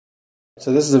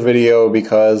So this is a video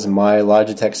because my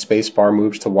Logitech Spacebar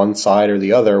moves to one side or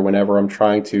the other whenever I'm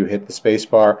trying to hit the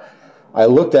spacebar. I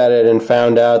looked at it and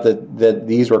found out that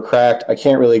these were cracked. I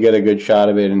can't really get a good shot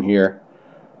of it in here.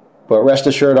 But rest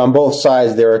assured, on both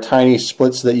sides there are tiny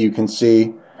splits that you can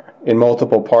see in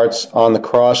multiple parts on the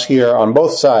cross here on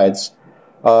both sides.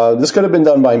 This could have been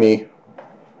done by me.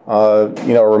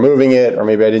 Removing it, or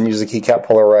maybe I didn't use the keycap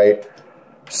puller right.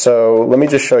 So let me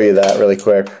just show you that really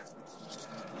quick.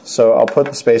 So I'll put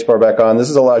the spacebar back on. This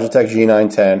is a Logitech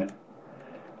G910.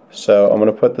 So I'm going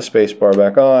to put the spacebar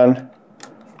back on,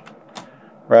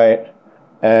 right?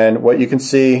 And what you can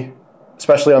see,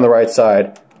 especially on the right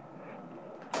side,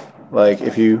 like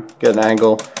if you get an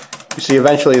angle, you see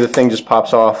eventually the thing just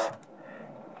pops off.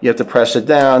 You have to press it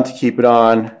down to keep it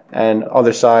on, and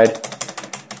other side,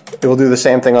 it will do the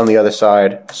same thing on the other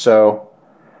side. So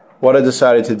what I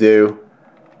decided to do,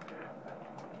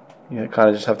 you kind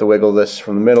of just have to wiggle this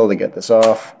from the middle to get this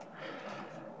off.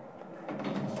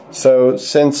 So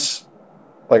since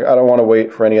I don't want to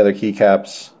wait for any other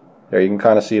keycaps, there you can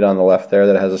kind of see it on the left there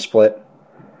that it has a split.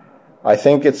 I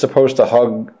think it's supposed to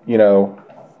hug,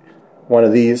 one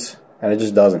of these, and it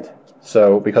just doesn't.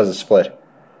 So because it's split.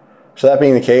 So that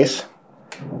being the case,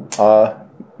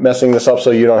 messing this up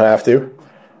so you don't have to,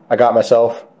 I got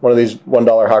myself one of these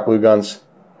 $1 hot glue guns.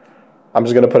 I'm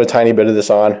just going to put a tiny bit of this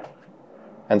on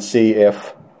and see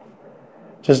if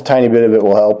just a tiny bit of it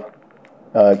will help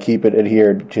keep it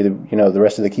adhered to the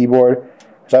rest of the keyboard.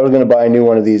 Because I was going to buy a new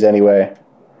one of these anyway.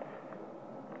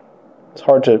 It's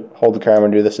hard to hold the camera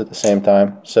and do this at the same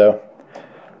time, so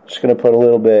I'm just going to put a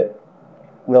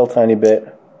little tiny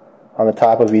bit on the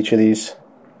top of each of these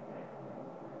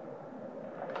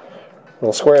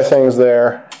little square things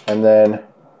there, and then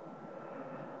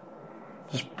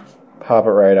just pop it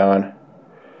right on.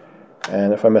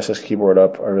 And if I mess this keyboard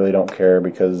up, I really don't care,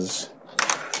 because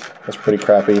it's pretty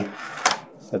crappy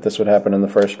that this would happen in the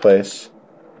first place.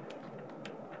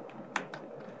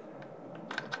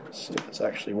 Let's see if this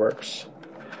actually works.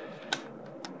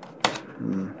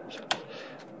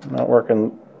 Not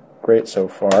working great so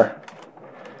far.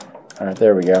 Alright,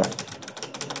 there we go.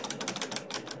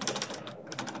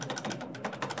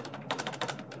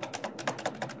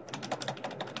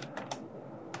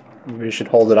 Maybe you should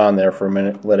hold it on there for a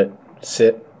minute, let it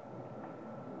sit.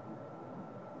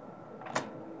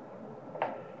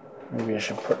 Maybe I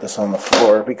should put this on the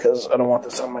floor because I don't want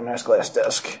this on my nice glass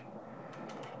desk.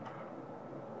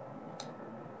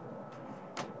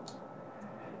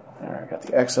 Alright, got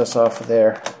the excess off of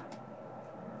there.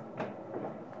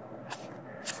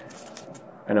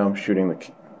 I know I'm shooting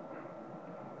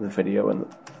the video in the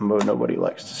mode nobody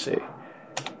likes to see.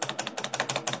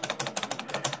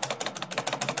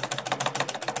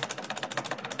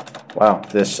 Wow,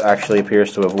 this actually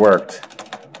appears to have worked.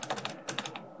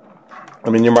 I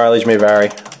mean, your mileage may vary.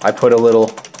 I put a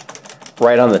little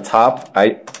right on the top.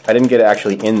 I didn't get it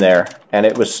actually in there, and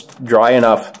it was dry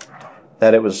enough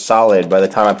that it was solid by the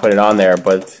time I put it on there,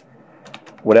 but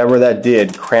whatever that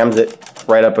did crammed it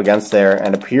right up against there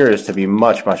and appears to be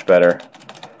much, much better.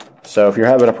 So if you're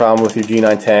having a problem with your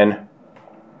G910,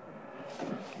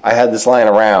 I had this lying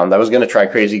around. I was going to try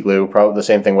crazy glue. Probably the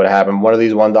same thing would have happened. One of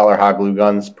these $1 hot glue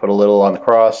guns, put a little on the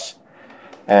cross,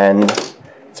 and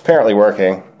it's apparently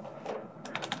working.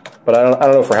 But I don't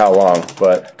know for how long,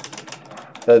 but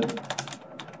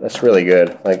that's really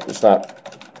good. Like, it's not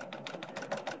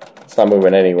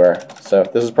moving anywhere. So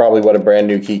this is probably what a brand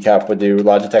new keycap would do.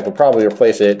 Logitech would probably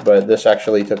replace it, but this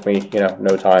actually took me,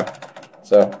 no time.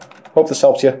 So hope this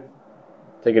helps you.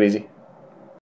 Take it easy.